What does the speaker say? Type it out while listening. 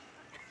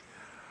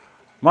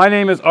My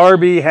name is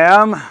R.B.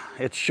 Ham.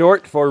 It's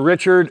short for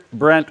Richard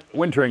Brent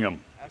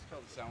Winteringham. That's how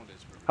the sound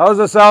is. How's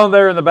the sound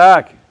there in the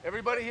back?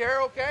 Everybody here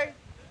okay?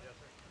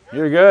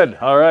 You're good.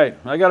 All right.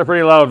 I got a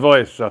pretty loud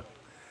voice. So,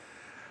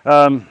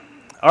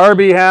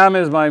 R.B. Ham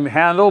is my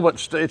handle,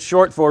 but it's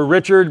short for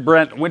Richard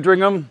Brent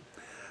Winteringham.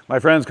 My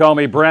friends call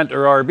me Brent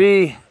or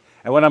R.B.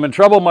 And when I'm in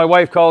trouble, my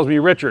wife calls me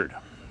Richard.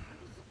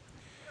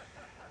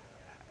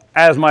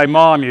 As my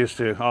mom used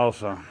to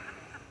also.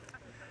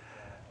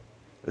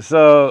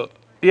 So,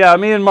 yeah,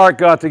 me and Mark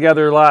got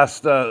together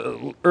last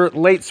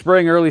late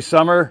spring, early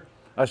summer.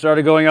 I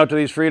started going out to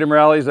these freedom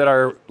rallies that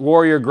our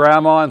warrior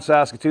grandma in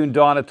Saskatoon,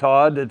 Donna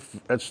Todd,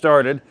 had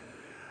started.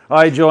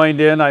 I joined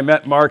in. I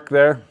met Mark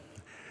there.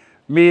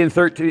 Me and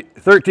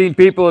 13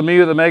 people and me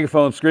with a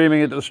megaphone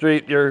screaming into the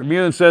street, "Your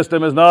immune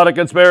system is not a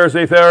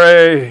conspiracy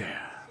theory,"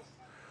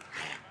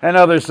 and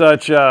other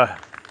such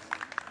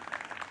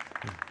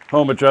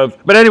homotropes.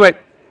 But anyway,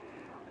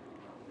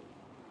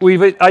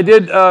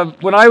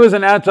 when I was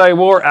an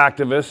anti-war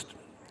activist,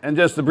 and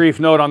just a brief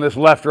note on this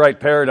left-right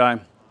paradigm,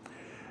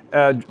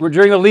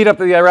 during the lead-up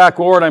to the Iraq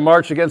War, and I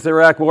marched against the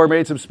Iraq War,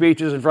 made some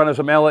speeches in front of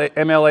some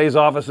MLA's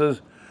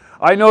offices,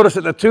 I noticed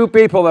that the two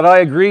people that I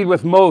agreed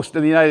with most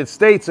in the United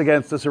States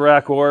against this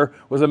Iraq War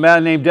was a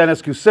man named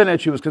Dennis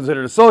Kucinich, who was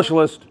considered a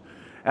socialist,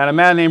 and a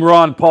man named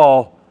Ron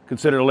Paul,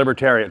 considered a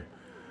libertarian.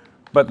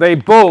 But they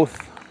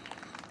both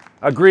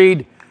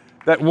agreed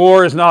that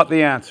war is not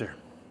the answer.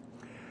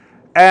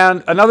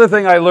 And another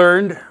thing I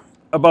learned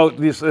about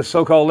this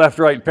so-called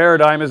left-right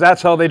paradigm is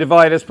that's how they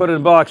divide us, put it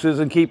in boxes,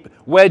 and keep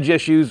wedge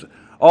issues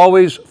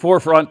always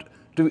forefront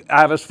to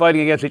have us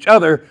fighting against each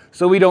other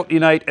so we don't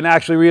unite and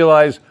actually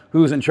realize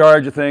who's in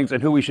charge of things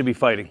and who we should be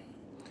fighting.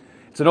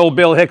 It's an old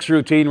Bill Hicks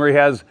routine where he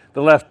has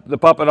the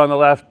puppet on the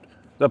left,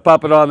 the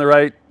puppet on the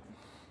right.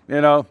 You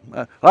know,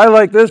 I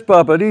like this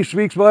puppet, he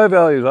speaks my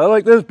values. I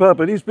like this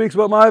puppet, he speaks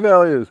about my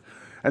values.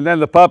 And then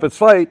the puppets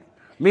fight.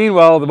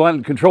 Meanwhile, the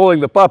one controlling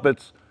the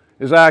puppets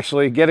is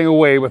actually getting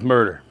away with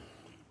murder.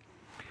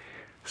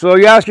 So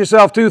you ask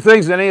yourself two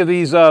things in any of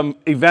these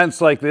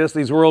events like this,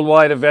 these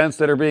worldwide events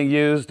that are being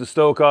used to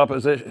stoke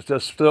opposition, to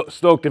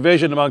stoke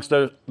division amongst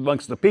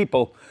the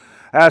people.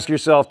 Ask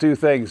yourself two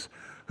things.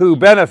 Who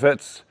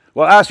benefits?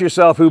 Well, ask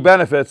yourself who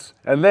benefits,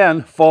 and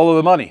then follow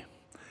the money.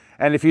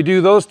 And if you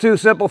do those two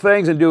simple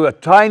things and do a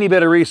tiny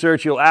bit of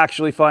research, you'll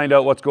actually find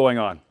out what's going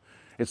on.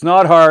 It's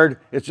not hard.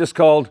 It's just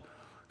called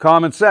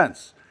common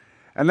sense.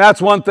 And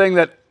that's one thing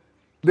that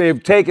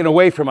they've taken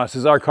away from us,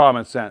 is our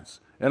common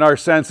sense and our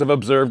sense of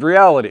observed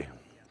reality.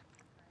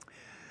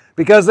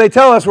 Because they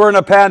tell us we're in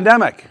a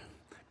pandemic.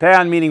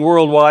 Pan meaning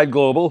worldwide,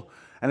 global,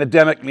 and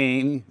endemic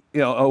meaning,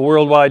 a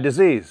worldwide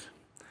disease.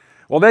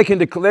 Well, they can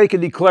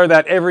declare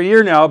that every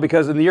year now,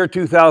 because in the year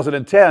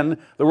 2010,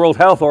 the World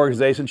Health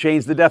Organization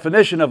changed the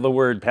definition of the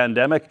word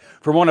pandemic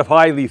from one of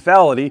high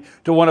lethality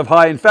to one of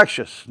high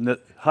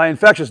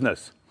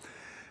infectiousness.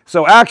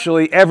 So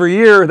actually, every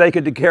year they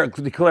could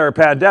declare a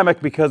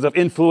pandemic because of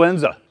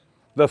influenza,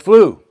 the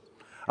flu.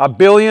 1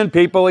 billion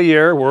people a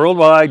year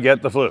worldwide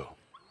get the flu,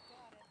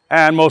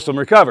 and most of them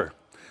recover.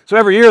 So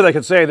every year they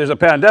could say there's a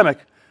pandemic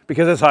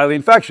because it's highly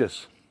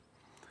infectious.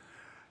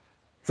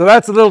 So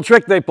that's a little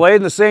trick they played.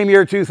 In the same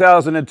year,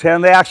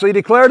 2010, they actually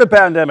declared a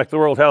pandemic, the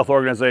World Health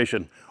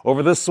Organization,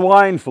 over the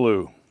swine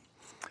flu.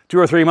 2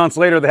 or 3 months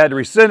later, they had to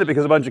rescind it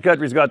because a bunch of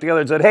countries got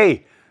together and said,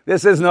 hey,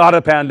 this is not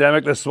a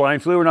pandemic, this swine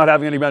flu. We're not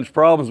having any much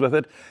problems with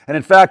it. And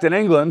in fact, in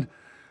England,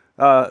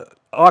 the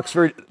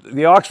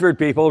Oxford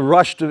people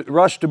rushed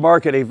to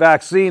market a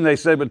vaccine they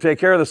said would take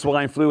care of the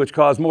swine flu, which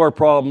caused more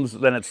problems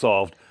than it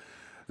solved.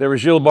 There was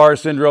Gilles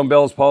syndrome,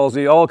 Bell's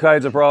palsy, all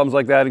kinds of problems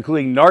like that,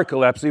 including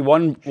narcolepsy.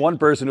 One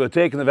person who had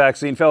taken the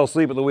vaccine fell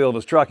asleep at the wheel of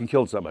his truck and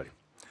killed somebody.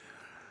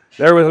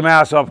 There was a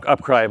mass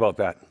upcry about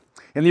that.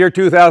 In the year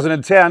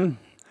 2010,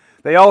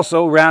 they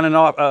also ran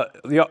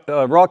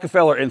the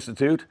Rockefeller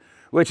Institute,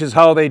 which is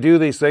how they do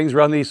these things,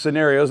 run these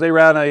scenarios. They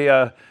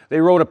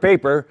wrote a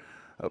paper,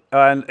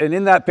 and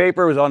in that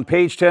paper, was on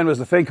page 10, was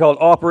the thing called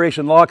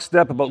Operation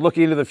Lockstep, about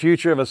looking into the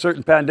future of a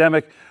certain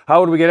pandemic. How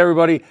would we get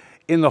everybody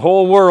in the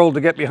whole world to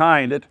get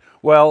behind it?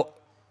 Well,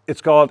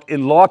 it's called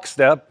in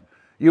lockstep.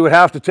 You would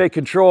have to take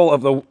control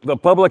of the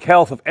public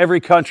health of every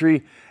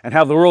country and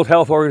have the World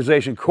Health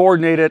Organization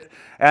coordinate it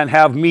and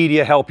have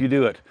media help you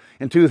do it.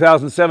 In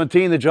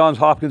 2017, the Johns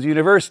Hopkins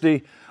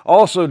University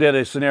also did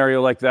a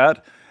scenario like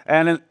that,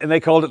 and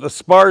they called it the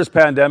SPARS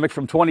pandemic.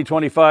 From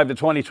 2025 to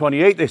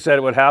 2028, they said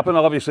it would happen.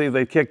 Obviously,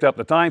 they kicked up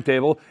the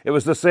timetable. It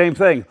was the same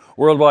thing,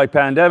 worldwide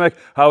pandemic.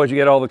 How would you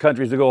get all the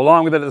countries to go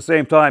along with it at the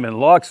same time in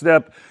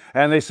lockstep?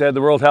 And they said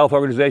the World Health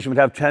Organization would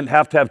have to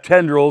have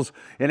tendrils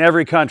in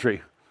every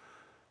country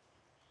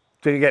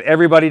to get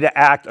everybody to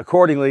act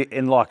accordingly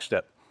in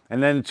lockstep.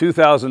 And then in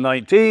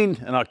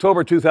 2019, in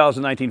October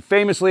 2019,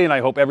 famously, and I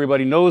hope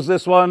everybody knows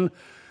this one,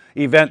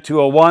 Event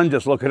 201,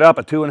 just look it up,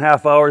 a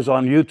 2.5 hours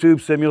on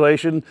YouTube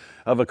simulation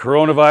of a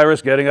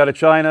coronavirus getting out of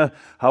China.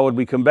 How would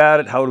we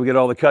combat it? How would we get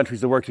all the countries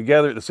to work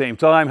together at the same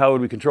time? How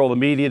would we control the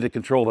media to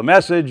control the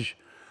message?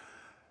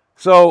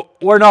 So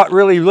we're not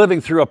really living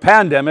through a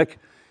pandemic.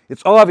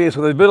 It's obvious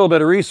with a little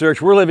bit of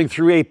research, we're living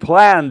through a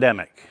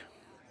plandemic.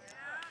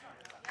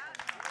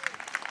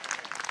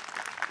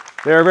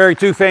 There are very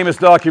two famous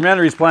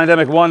documentaries,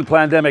 Plandemic 1,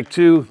 Plandemic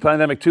 2.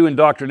 Plandemic 2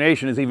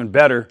 Indoctrination is even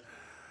better,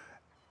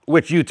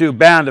 which YouTube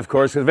banned, of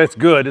course, because if it's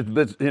good,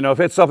 if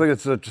it's something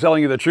that's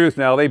telling you the truth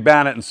now, they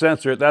ban it and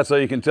censor it. That's how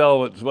you can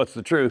tell what's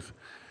the truth.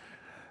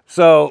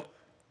 So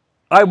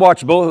I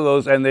watched both of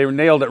those, and they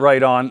nailed it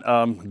right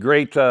on.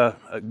 Great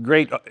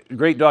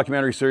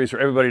documentary series for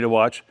everybody to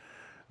watch.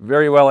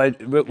 Very well,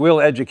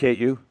 will educate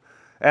you.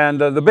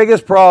 And the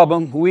biggest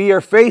problem we are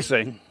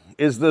facing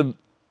is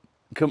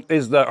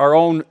our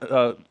own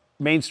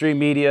mainstream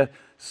media,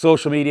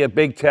 social media,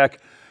 big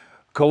tech,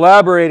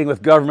 collaborating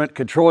with government,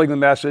 controlling the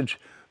message.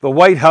 The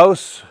White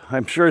House,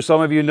 I'm sure some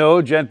of you know,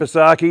 Jen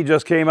Psaki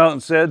just came out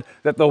and said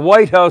that the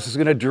White House is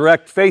going to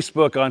direct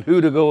Facebook on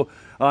who to go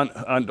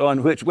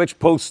on which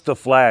posts to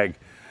flag.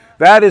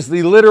 That is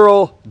the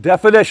literal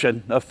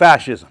definition of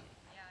fascism.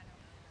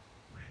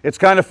 It's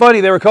kind of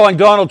funny, they were calling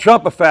Donald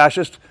Trump a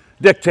fascist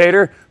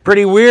dictator.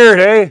 Pretty weird,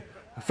 eh?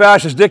 A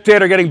fascist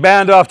dictator getting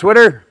banned off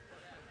Twitter,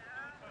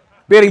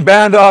 getting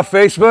banned off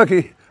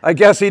Facebook. I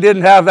guess he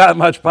didn't have that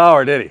much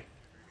power, did he?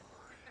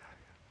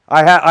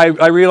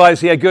 I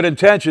realized he had good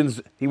intentions.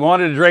 He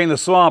wanted to drain the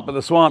swamp, but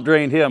the swamp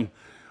drained him.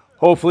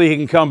 Hopefully he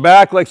can come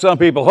back like some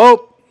people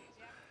hope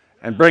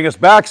and bring us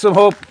back some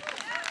hope.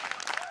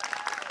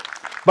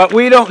 But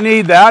we don't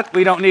need that.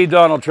 We don't need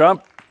Donald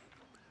Trump.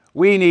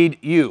 We need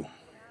you.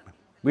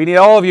 We need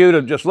all of you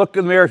to just look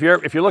in the mirror.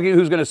 If you're looking at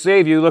who's going to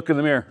save you, look in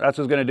the mirror. That's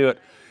who's going to do it.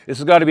 This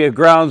has got to be a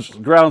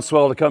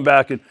groundswell to come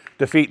back and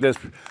defeat this.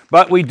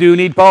 But we do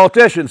need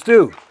politicians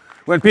too.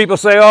 When people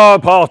say, oh,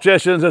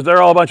 politicians,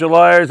 they're all a bunch of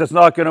liars, that's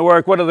not going to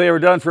work, what have they ever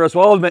done for us?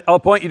 Well, I'll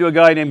point you to a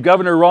guy named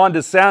Governor Ron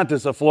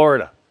DeSantis of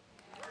Florida.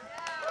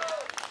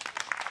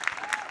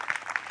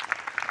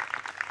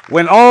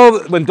 When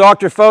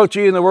Dr.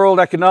 Fauci and the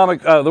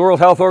World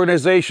Health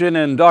Organization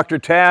and Dr.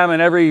 Tam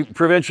and every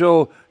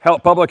provincial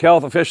public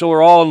health official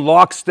were all in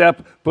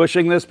lockstep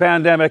pushing this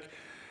pandemic,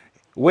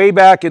 way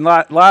back in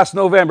last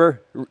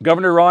November,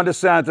 Governor Ron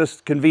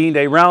DeSantis convened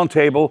a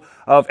roundtable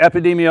of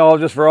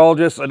epidemiologists,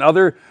 virologists, and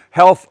other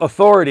health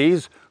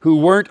authorities who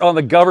weren't on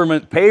the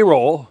government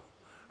payroll,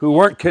 who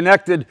weren't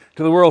connected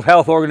to the World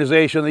Health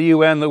Organization, the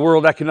UN, the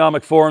World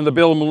Economic Forum, the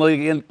Bill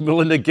and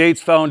Melinda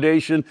Gates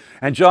Foundation,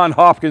 and Johns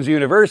Hopkins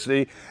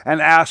University,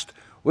 and asked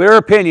their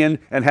opinion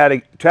and had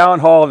a town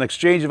hall, an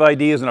exchange of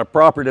ideas, and a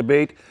proper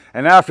debate.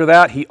 And after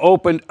that, he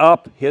opened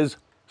up his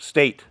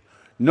state.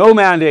 No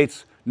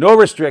mandates, no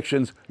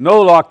restrictions,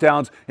 no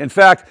lockdowns. In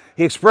fact,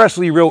 he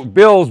expressly wrote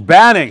bills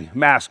banning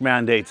mask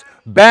mandates,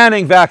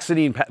 banning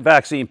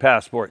vaccine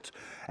passports.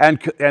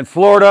 And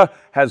Florida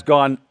has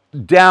gone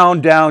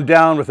down, down,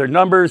 down with their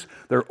numbers.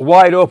 They're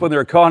wide open.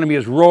 Their economy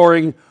is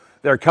roaring.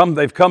 They've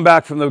come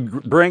back from the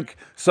brink.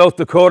 South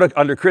Dakota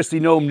under Kristi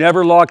Noem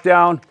never locked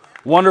down.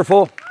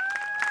 Wonderful.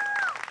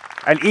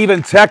 And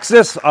even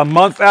Texas, a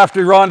month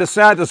after Ron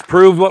DeSantis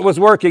proved what was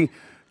working,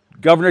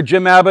 Governor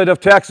Jim Abbott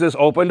of Texas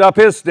opened up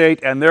his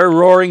state, and they're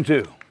roaring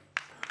too.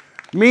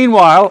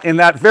 Meanwhile, in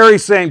that very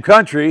same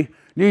country,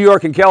 New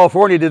York and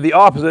California did the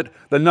opposite.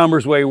 The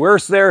numbers way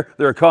worse there.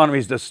 Their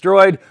economy's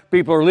destroyed.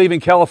 People are leaving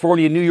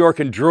California and New York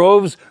in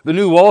droves. The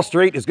new Wall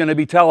Street is going to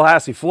be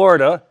Tallahassee,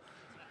 Florida.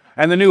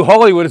 And the new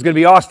Hollywood is going to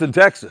be Austin,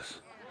 Texas.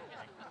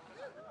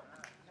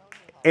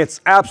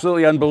 It's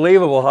absolutely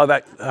unbelievable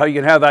how you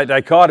can have that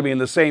dichotomy in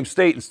the same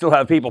state and still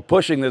have people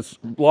pushing this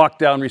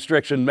lockdown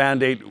restriction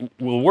mandate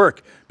will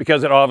work,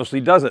 because it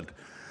obviously doesn't.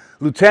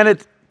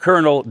 Lieutenant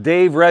Colonel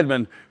Dave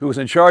Redmond, who was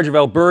in charge of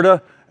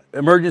Alberta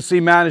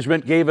Emergency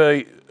Management,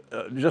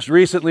 just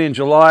recently in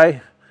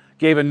July,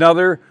 gave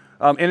another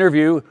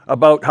interview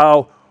about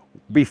how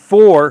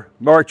before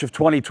March of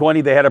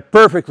 2020, they had a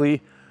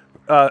perfectly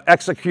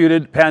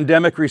executed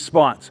pandemic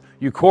response.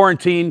 You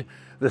quarantine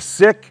the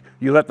sick,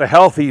 you let the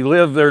healthy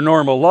live their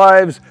normal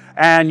lives,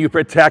 and you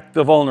protect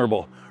the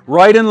vulnerable.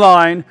 Right in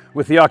line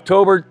with in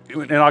October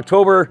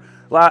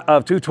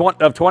of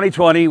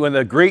 2020, when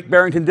the Great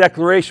Barrington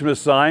Declaration was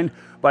signed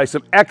by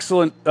some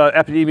excellent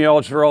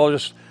epidemiologists,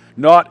 virologists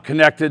not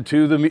connected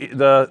to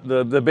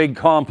the big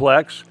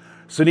complex.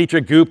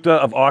 Sunitra Gupta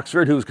of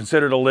Oxford, who was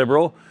considered a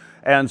liberal,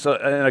 and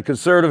a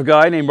conservative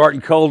guy named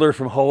Martin Calder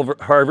from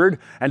Harvard,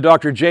 and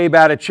Dr. Jay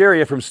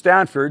Bhattacharya from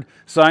Stanford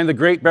signed the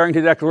Great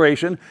Barrington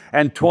Declaration,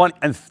 and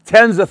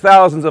tens of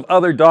thousands of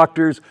other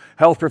doctors,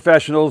 health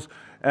professionals,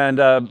 and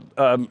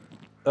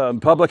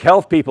public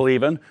health people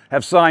even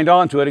have signed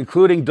on to it,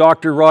 including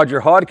Dr.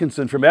 Roger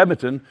Hodkinson from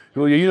Edmonton,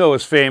 who you know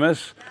is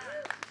famous,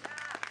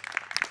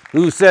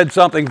 who said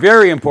something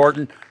very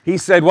important. He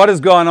said, what has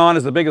gone on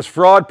is the biggest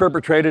fraud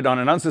perpetrated on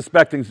an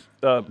unsuspecting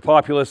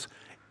populace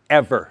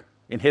ever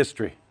in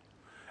history.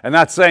 And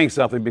that's saying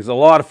something, because a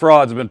lot of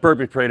frauds have been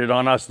perpetrated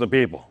on us, the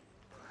people.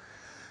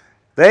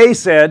 They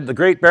said, the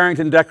Great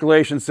Barrington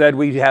Declaration said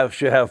we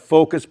should have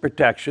focused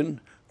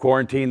protection,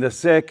 quarantine the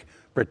sick,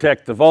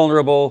 protect the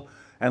vulnerable,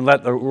 and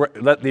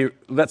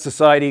let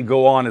society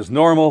go on as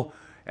normal.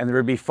 and there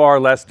would be far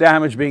less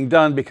damage being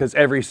done because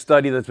every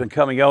study that's been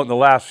coming out in the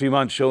last few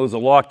months shows the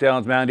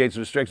lockdowns, mandates,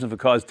 restrictions have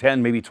caused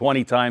 10, maybe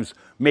 20 times,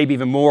 maybe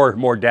even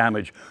more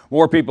damage.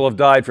 More people have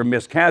died from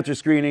missed cancer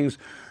screenings,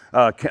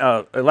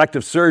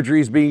 elective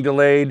surgeries being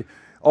delayed,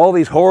 all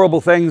these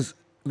horrible things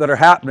that are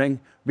happening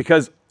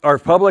because our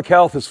public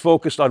health is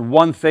focused on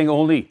one thing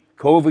only: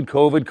 COVID,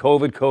 COVID,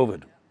 COVID,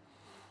 COVID.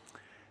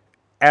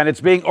 And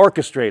it's being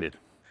orchestrated.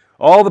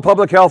 All the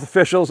public health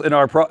officials in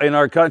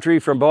our country,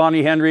 from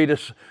Bonnie Henry to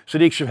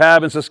Sadiq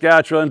Shahab in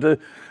Saskatchewan to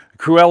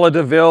Cruella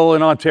de Vil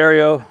in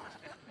Ontario,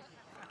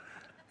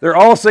 they're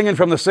all singing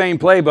from the same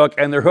playbook,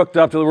 and they're hooked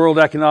up to the World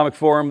Economic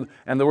Forum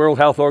and the World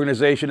Health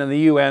Organization and the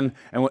UN,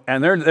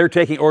 and they're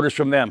taking orders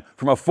from them,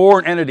 from a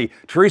foreign entity.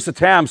 Theresa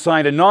Tam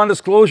signed a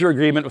non-disclosure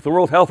agreement with the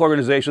World Health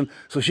Organization,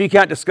 so she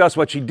can't discuss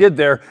what she did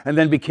there, and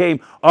then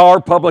became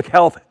our public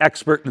health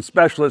expert and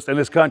specialist in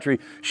this country.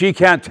 She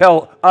can't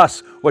tell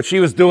us what she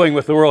was doing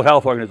with the World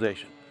Health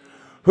Organization.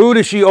 Who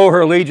does she owe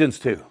her allegiance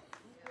to?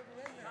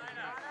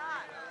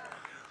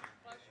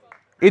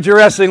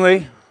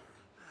 Interestingly,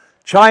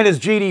 China's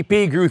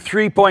GDP grew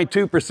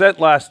 3.2%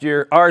 last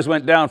year. Ours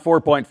went down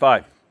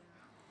 4.5%.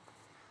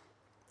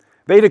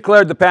 They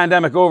declared the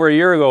pandemic over a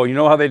year ago. You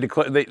know how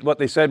what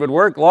they said would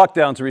work?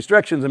 Lockdowns,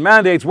 restrictions, and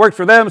mandates worked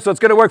for them, so it's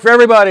going to work for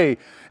everybody.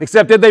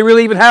 Except, did they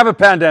really even have a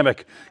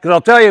pandemic? Because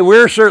I'll tell you,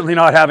 we're certainly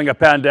not having a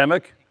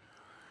pandemic.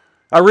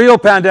 A real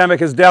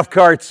pandemic is death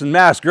carts and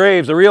mass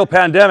graves. A real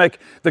pandemic,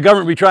 the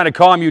government will be trying to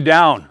calm you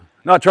down,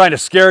 not trying to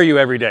scare you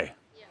every day.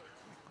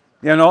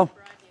 You know?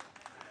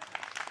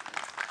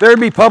 There'd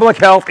be public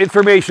health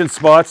information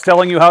spots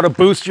telling you how to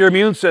boost your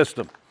immune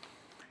system.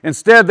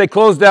 Instead, they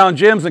closed down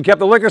gyms and kept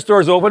the liquor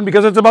stores open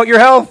because it's about your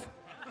health.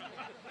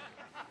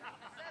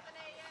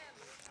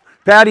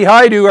 Patty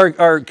Hajdu,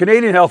 our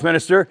Canadian health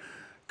minister,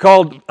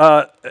 called,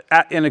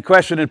 in a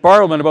question in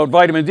Parliament about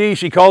vitamin D,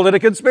 she called it a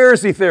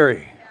conspiracy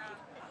theory.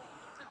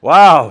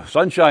 Wow,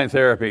 sunshine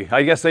therapy.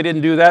 I guess they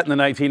didn't do that in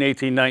the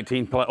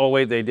 1918-19 plan. Oh,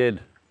 wait, they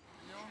did.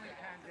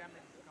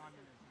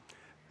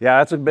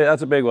 Yeah, that's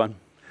a big one.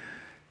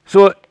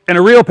 So, in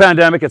a real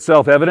pandemic, it's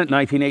self-evident.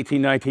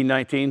 1918,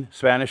 1919,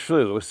 Spanish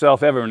flu. It was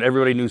self-evident.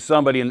 Everybody knew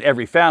somebody in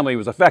every family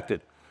was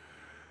affected.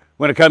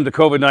 When it comes to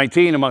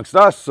COVID-19 amongst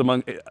us,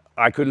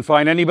 I couldn't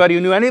find anybody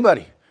who knew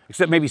anybody,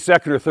 except maybe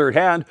second or third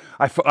hand.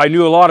 I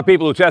knew a lot of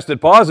people who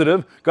tested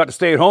positive, got to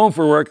stay at home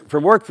for work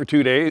for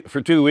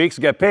 2 weeks,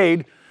 get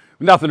paid.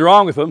 Nothing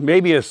wrong with them,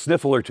 maybe a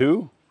sniffle or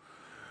two.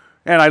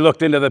 And I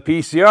looked into the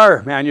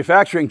PCR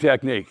manufacturing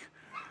technique.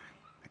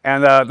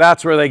 And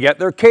that's where they get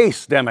their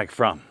case-demic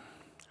from.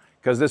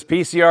 Because this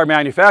PCR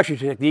manufacturing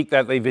technique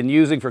that they've been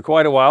using for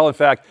quite a while, in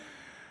fact,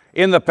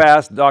 in the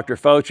past, Dr.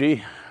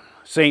 Fauci,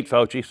 Saint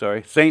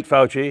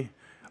Fauci,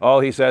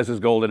 all he says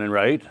is golden and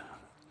right,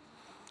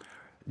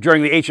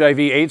 during the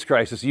HIV/AIDS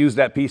crisis, used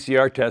that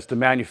PCR test to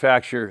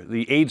manufacture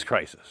the AIDS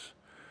crisis.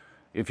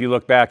 If you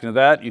look back into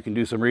that, you can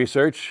do some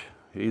research.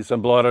 He's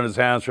some blood on his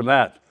hands from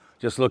that.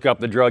 Just look up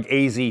the drug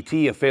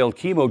AZT, a failed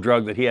chemo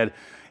drug that he had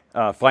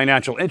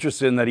financial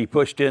interest in, that he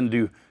pushed in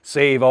to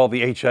save all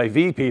the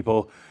HIV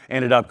people,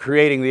 ended up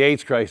creating the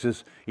AIDS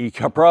crisis. He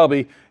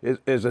probably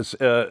is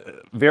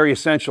very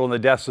essential in the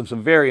deaths of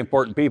some very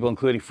important people,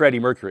 including Freddie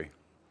Mercury,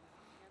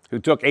 who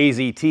took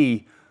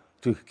AZT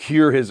to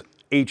cure his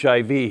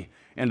HIV,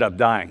 ended up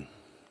dying.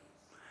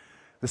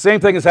 The same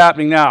thing is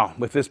happening now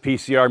with this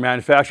PCR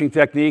manufacturing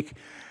technique.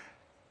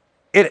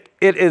 It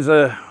is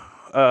a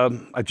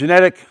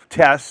genetic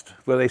test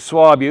where they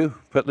swab you,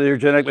 put their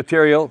genetic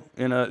material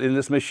in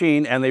this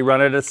machine, and they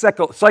run it at a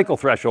cycle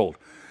threshold.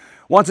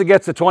 Once it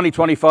gets to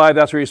 2025,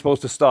 that's where you're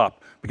supposed to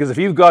stop. Because if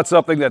you've got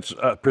something that's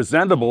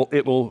presentable,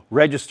 it will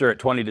register at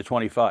 20 to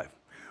 25.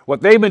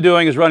 What they've been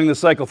doing is running the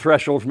cycle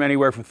threshold from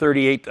anywhere from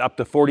 38 up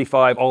to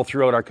 45 all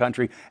throughout our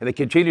country, and they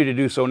continue to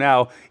do so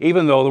now,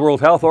 even though the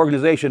World Health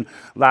Organization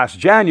last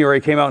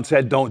January came out and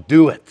said, don't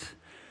do it.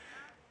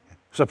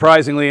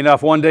 Surprisingly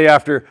enough, one day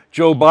after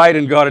Joe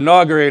Biden got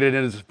inaugurated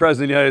as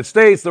President of the United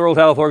States, the World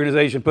Health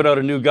Organization put out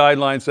a new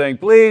guideline saying,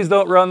 please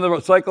don't run the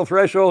cycle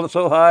threshold, it's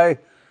so high.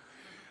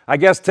 I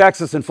guess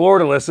Texas and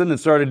Florida listened and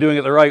started doing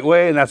it the right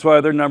way, and that's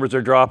why their numbers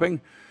are dropping.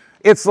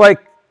 It's like,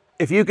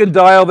 if you can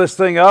dial this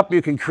thing up,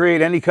 you can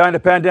create any kind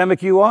of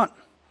pandemic you want.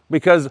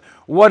 Because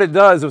what it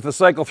does with the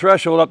cycle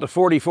threshold up to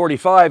 40,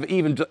 45,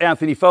 even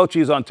Anthony Fauci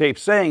is on tape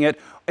saying it,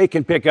 it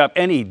can pick up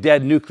any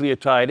dead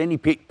nucleotide, any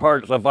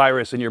part of a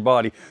virus in your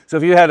body. So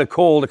if you had a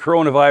cold, a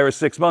coronavirus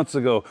 6 months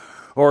ago,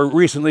 or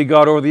recently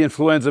got over the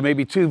influenza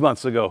maybe 2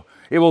 months ago,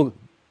 it will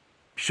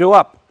show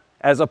up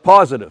as a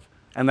positive,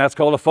 and that's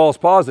called a false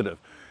positive.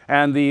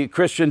 And the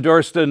Christian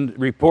Dorston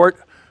report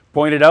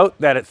pointed out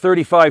that at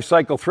 35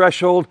 cycle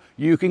threshold,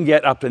 you can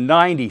get up to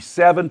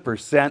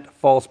 97%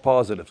 false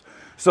positives.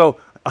 So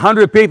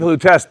 100 people who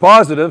test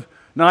positive,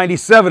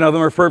 97 of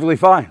them are perfectly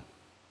fine.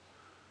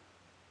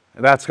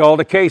 That's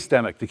called a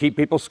case-demic, to keep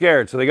people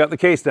scared. So they got the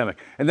case-demic.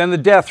 And then the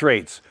death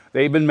rates,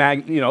 they've been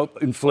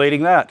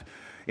inflating that.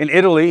 In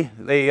Italy,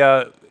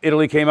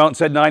 Italy came out and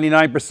said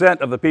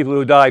 99% of the people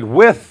who died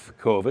with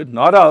COVID,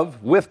 not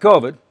of, with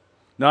COVID,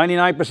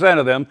 99%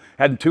 of them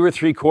had 2 or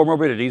 3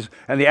 comorbidities,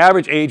 and the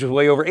average age was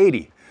way over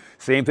 80.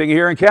 Same thing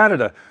here in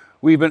Canada.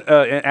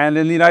 And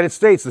in the United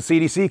States, the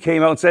CDC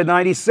came out and said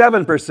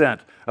 97%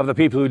 of the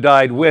people who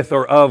died with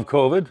or of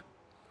COVID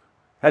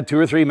had 2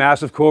 or 3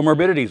 massive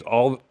comorbidities,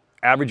 all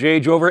average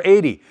age over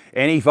 80.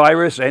 Any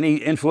virus, any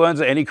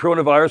influenza, any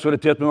coronavirus would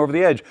have tipped them over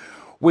the edge.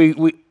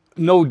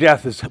 No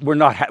death is, we're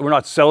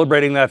not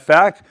celebrating that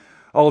fact.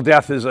 All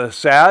death is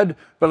sad,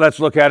 but let's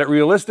look at it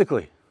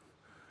realistically.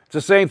 It's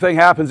the same thing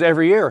happens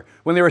every year.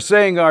 When they were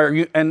saying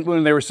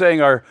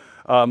our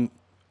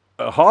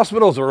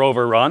hospitals were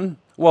overrun,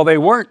 well, they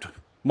weren't.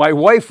 My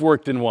wife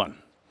worked in one.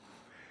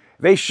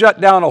 They shut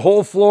down a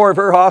whole floor of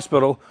her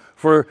hospital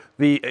for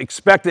the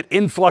expected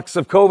influx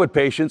of COVID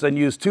patients and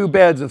used 2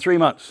 beds in 3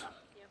 months.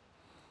 Yep.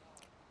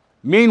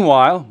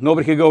 Meanwhile,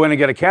 nobody could go in and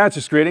get a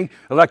cancer screening.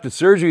 Elective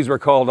surgeries were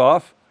called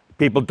off.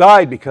 People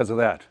died because of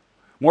that.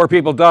 More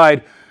people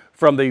died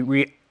from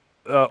the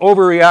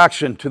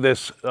overreaction to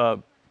this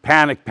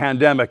panic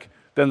pandemic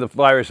than the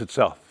virus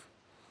itself.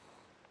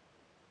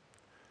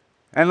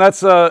 And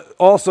let's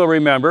also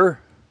remember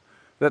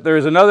that there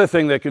is another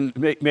thing that can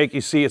make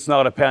you see it's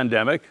not a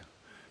pandemic,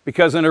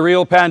 because in a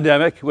real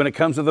pandemic, when it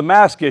comes to the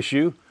mask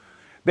issue,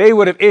 they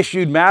would have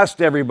issued masks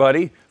to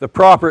everybody, the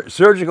proper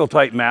surgical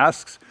type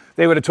masks.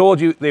 They would have told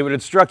you, they would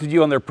have instructed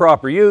you on their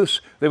proper use.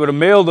 They would have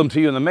mailed them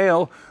to you in the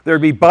mail. There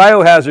would be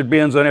biohazard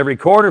bins on every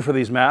corner for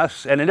these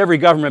masks and in every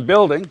government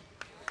building.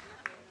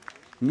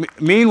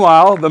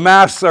 Meanwhile, the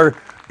masks are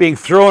being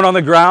thrown on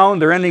the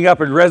ground. They're ending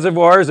up in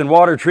reservoirs and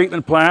water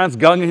treatment plants,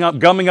 gumming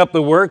up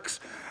the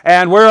works.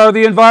 And where are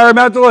the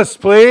environmentalists,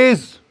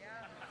 please?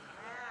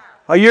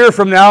 A year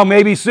from now,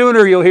 maybe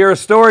sooner, you'll hear a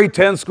story,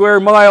 10 square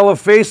mile of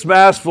face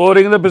masks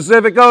floating in the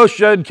Pacific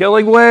Ocean,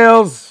 killing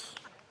whales.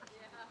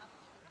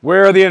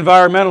 Where are the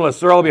environmentalists?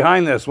 They're all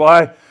behind this.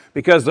 Why?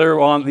 Because they're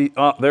on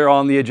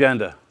the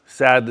agenda.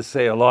 Sad to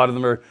say, a lot of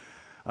them are,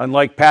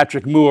 unlike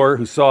Patrick Moore,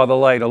 who saw the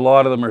light, a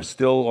lot of them are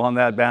still on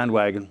that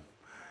bandwagon.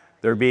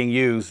 They're being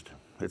used.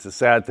 It's a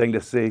sad thing to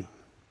see.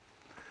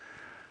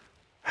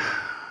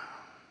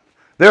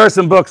 There are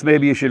some books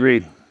maybe you should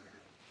read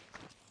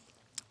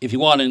if you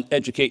want to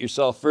educate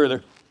yourself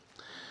further.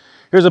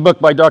 Here's a book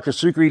by Dr.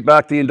 Sucrit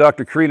Bhakti and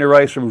Dr. Karina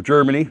Rice from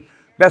Germany.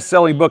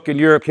 Best-selling book in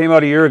Europe, came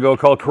out a year ago,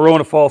 called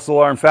Corona False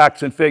Alarm,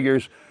 Facts and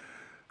Figures.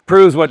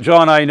 Proves what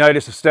John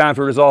Ioannidis of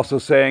Stanford is also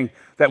saying,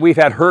 that we've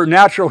had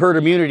natural herd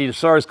immunity to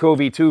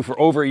SARS-CoV-2 for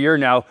over a year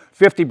now.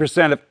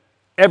 50% of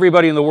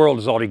everybody in the world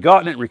has already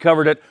gotten it,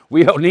 recovered it.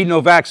 We don't need no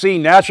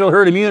vaccine. Natural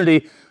herd immunity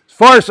is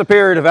far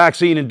superior to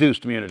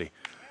vaccine-induced immunity.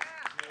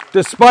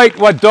 Despite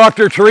what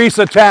Dr.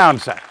 Theresa Tam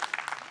said,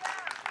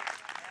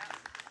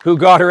 who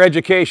got her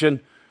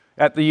education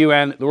at the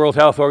UN, the World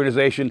Health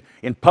Organization,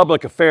 in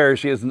public affairs.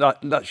 She's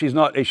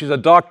a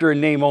doctor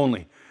in name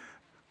only.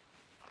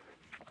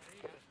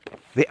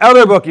 The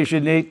other book you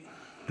should need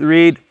to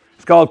read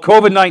is called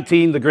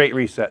COVID-19, The Great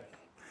Reset.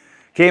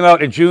 Came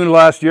out in June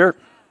last year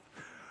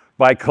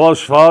by Klaus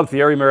Schwab,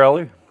 Thierry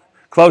Morelli.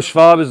 Klaus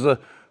Schwab is the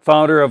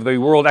founder of the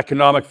World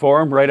Economic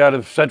Forum, right out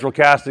of central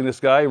casting, this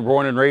guy,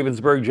 born in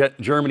Ravensburg,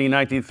 Germany in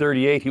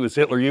 1938. He was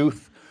Hitler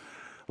Youth,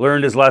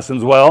 learned his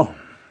lessons well.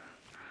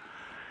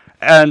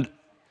 And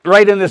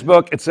right in this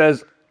book, it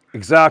says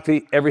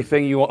exactly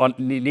everything you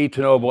need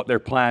to know about what their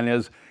plan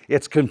is.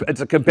 It's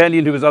a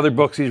compendium to his other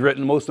books he's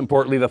written, most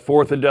importantly, The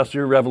Fourth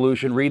Industrial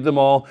Revolution. Read them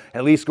all.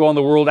 At least go on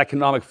the World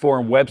Economic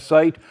Forum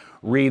website.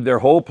 Read their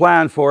whole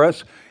plan for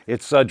us.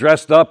 It's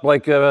dressed up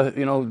like,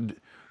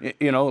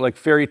 like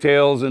fairy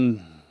tales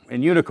and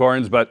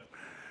unicorns, but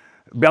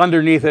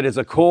underneath it is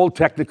a cold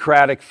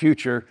technocratic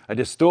future, a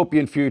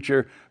dystopian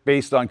future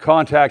based on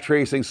contact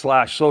tracing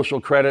 /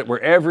 social credit, where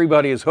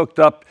everybody is hooked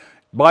up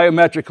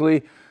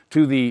biometrically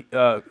to the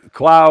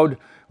cloud,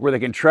 where they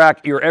can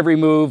track your every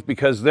move,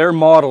 because their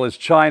model is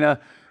China.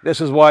 This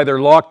is why their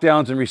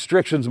lockdowns and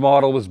restrictions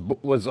model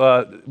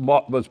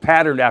was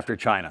patterned after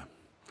China,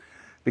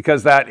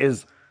 because that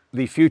is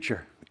the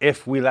future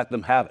if we let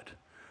them have it.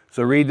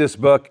 So read this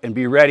book and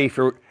be ready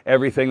for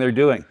everything they're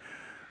doing.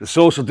 The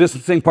social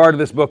distancing part of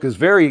this book is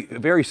very,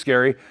 very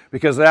scary,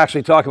 because they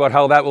actually talk about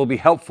how that will be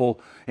helpful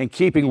in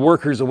keeping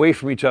workers away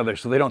from each other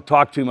so they don't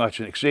talk too much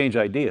and exchange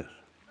ideas.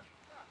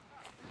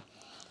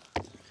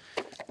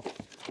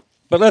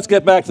 But let's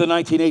get back to the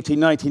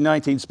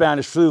 1918-1919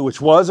 Spanish flu, which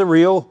was a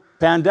real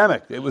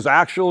pandemic. It was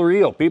actual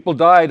real. People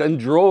died in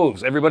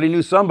droves. Everybody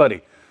knew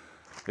somebody.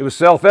 It was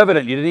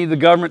self-evident. You didn't need the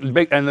government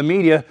and the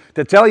media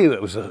to tell you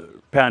it was a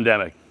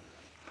pandemic.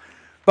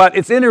 But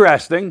it's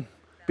interesting,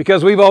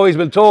 because we've always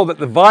been told that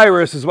the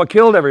virus is what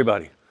killed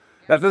everybody,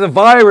 that the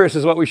virus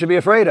is what we should be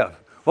afraid of.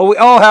 Well, we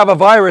all have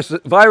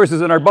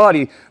viruses in our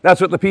body.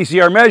 That's what the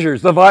PCR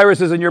measures. The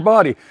virus is in your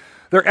body.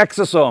 They're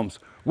exosomes.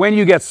 When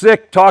you get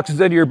sick, toxins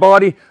into your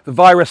body, the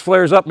virus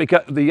flares up, the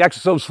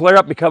exosomes flare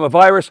up, become a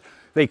virus.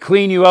 They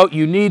clean you out.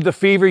 You need the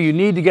fever. You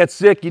need to get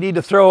sick. You need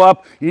to throw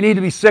up. You need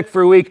to be sick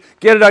for a week.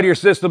 Get it out of your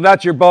system.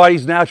 That's your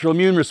body's natural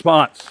immune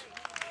response.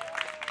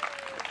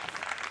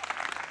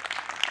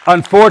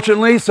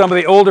 Unfortunately, some of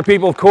the older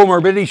people with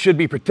comorbidities should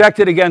be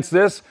protected against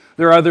this.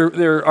 There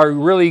are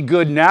really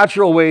good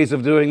natural ways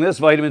of doing this: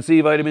 vitamin C,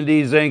 vitamin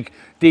D, zinc,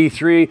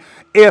 D3.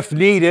 If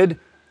needed,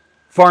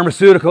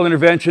 pharmaceutical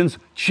interventions,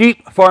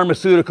 cheap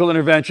pharmaceutical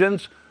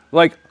interventions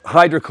like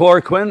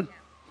hydrochloroquine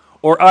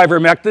or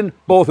ivermectin,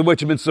 both of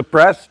which have been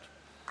suppressed,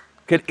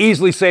 could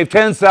easily save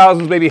tens,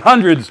 thousands, maybe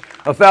hundreds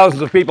of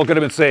thousands of people could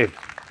have been saved.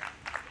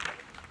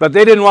 But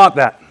they didn't want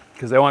that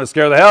because they want to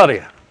scare the hell out of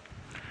you.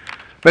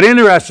 But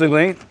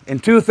interestingly, in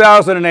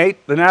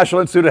 2008, the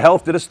National Institute of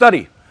Health did a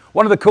study.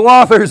 One of the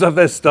co-authors of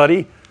this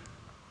study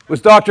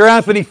was Dr.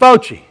 Anthony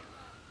Fauci.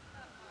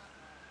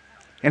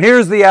 And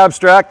here's the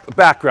abstract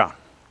background.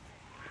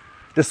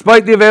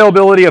 Despite the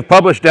availability of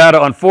published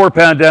data on 4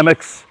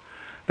 pandemics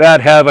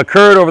that have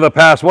occurred over the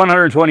past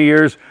 120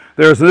 years,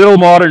 there is little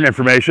modern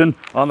information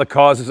on the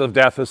causes of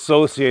death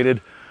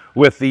associated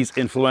with these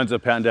influenza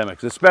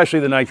pandemics, especially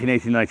the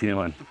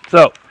 1918-1921.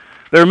 So,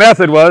 their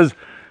method was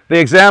they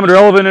examined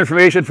relevant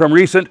information from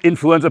recent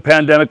influenza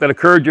pandemic that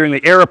occurred during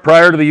the era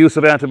prior to the use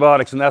of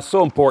antibiotics, and that's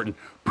so important,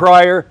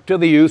 prior to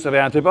the use of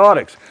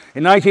antibiotics.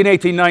 In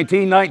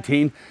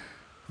 1918-1919,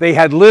 they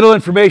had little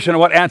information on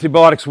what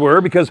antibiotics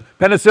were because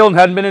penicillin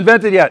hadn't been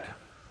invented yet.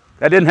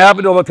 That didn't happen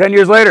until about 10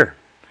 years later.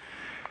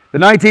 The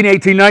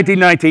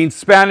 1918-1919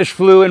 Spanish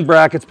flu in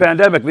brackets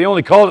pandemic. They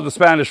only called it the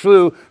Spanish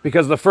flu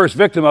because the first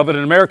victim of it,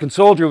 an American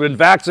soldier who had been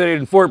vaccinated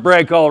in Fort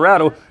Bragg,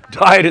 Colorado,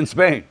 died in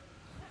Spain.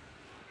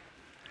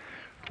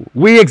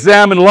 We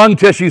examined lung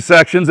tissue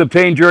sections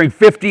obtained during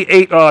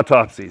 58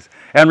 autopsies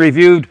and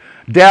reviewed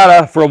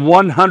data from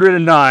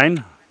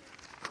 109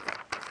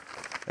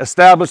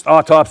 established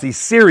autopsy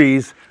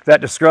series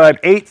that described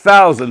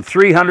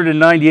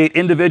 8,398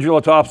 individual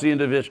autopsy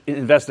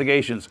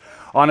investigations.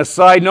 On a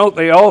side note,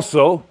 they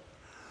also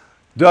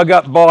dug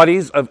up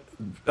bodies of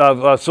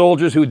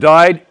soldiers who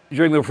died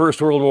during the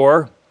First World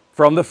War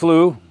from the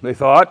flu, they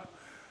thought,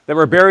 that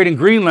were buried in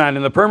Greenland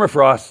in the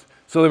permafrost,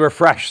 so they were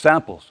fresh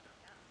samples.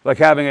 Like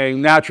having a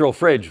natural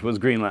fridge was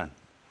Greenland.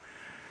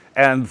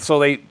 And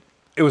so it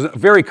was a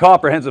very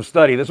comprehensive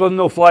study. This wasn't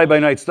no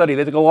fly-by-night study.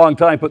 They took a long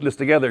time putting this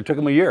together. It took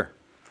them a year.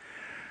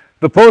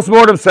 The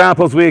postmortem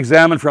samples we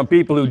examined from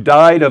people who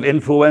died of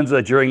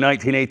influenza during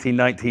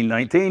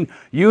 1918-1919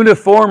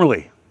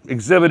 uniformly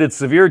exhibited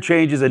severe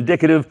changes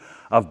indicative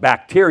of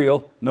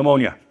bacterial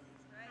pneumonia.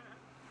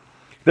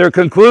 Their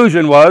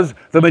conclusion was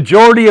the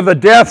majority of the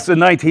deaths in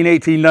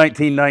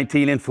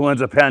 1918-1919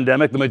 influenza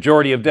pandemic, the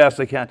majority of deaths,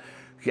 they can't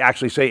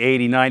actually say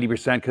 80,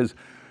 90% because,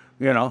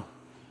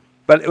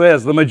 but it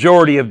was the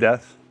majority of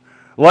deaths,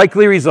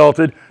 likely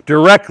resulted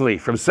directly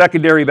from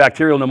secondary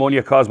bacterial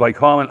pneumonia caused by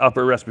common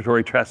upper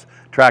respiratory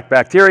tract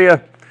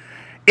bacteria.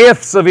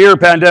 If severe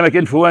pandemic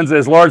influenza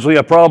is largely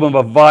a problem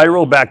of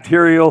viral,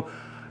 bacterial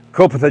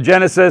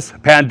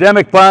copathogenesis,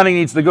 pandemic planning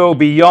needs to go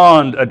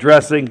beyond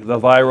addressing the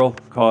viral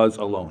cause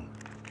alone.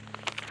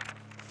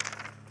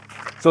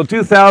 So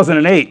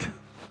 2008,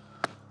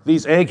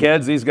 these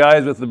eggheads, these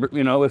guys with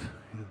with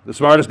the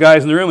smartest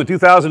guys in the room in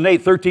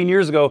 2008, 13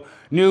 years ago,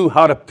 knew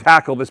how to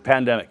tackle this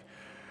pandemic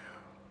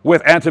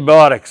with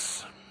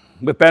antibiotics,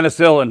 with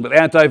penicillin, with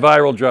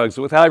antiviral drugs,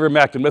 with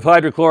ivermectin, with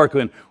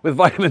hydrochloroquine, with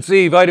vitamin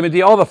C, vitamin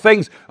D, all the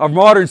things of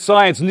modern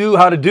science knew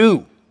how to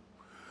do.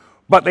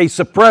 But they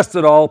suppressed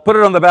it all, put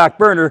it on the back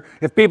burner.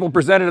 If people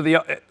presented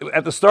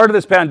at the start of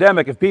this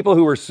pandemic, if people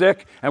who were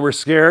sick and were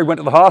scared went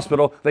to the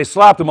hospital, they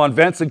slapped them on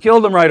vents and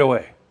killed them right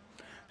away.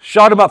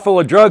 Shot them up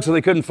full of drugs so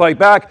they couldn't fight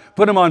back,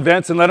 put them on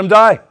vents and let them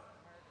die.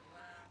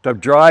 To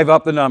drive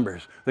up the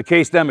numbers. The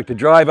case-demic, to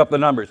drive up the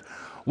numbers.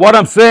 What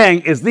I'm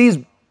saying is these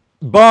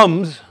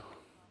bums,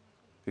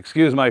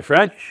 excuse my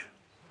French,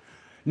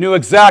 knew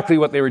exactly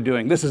what they were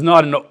doing. This is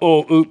not an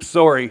oh, oops,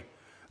 sorry.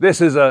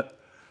 This is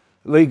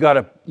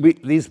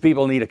these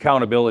people need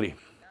accountability.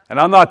 And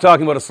I'm not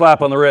talking about a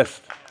slap on the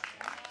wrist.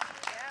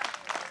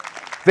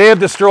 They have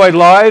destroyed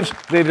lives.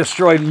 They've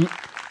destroyed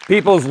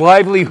people's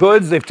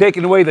livelihoods. They've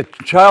taken away the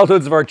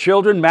childhoods of our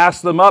children,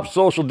 masked them up,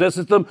 social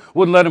distanced them,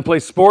 wouldn't let them play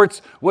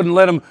sports, wouldn't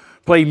let them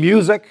play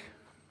music.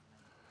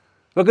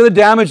 Look at the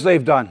damage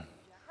they've done.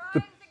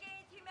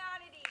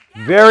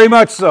 Very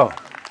much so.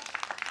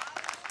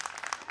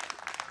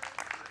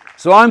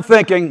 So I'm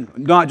thinking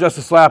not just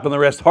a slap on the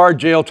wrist, hard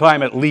jail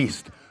time at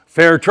least.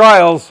 Fair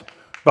trials,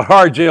 but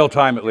hard jail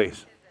time at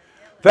least.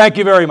 Thank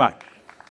you very much.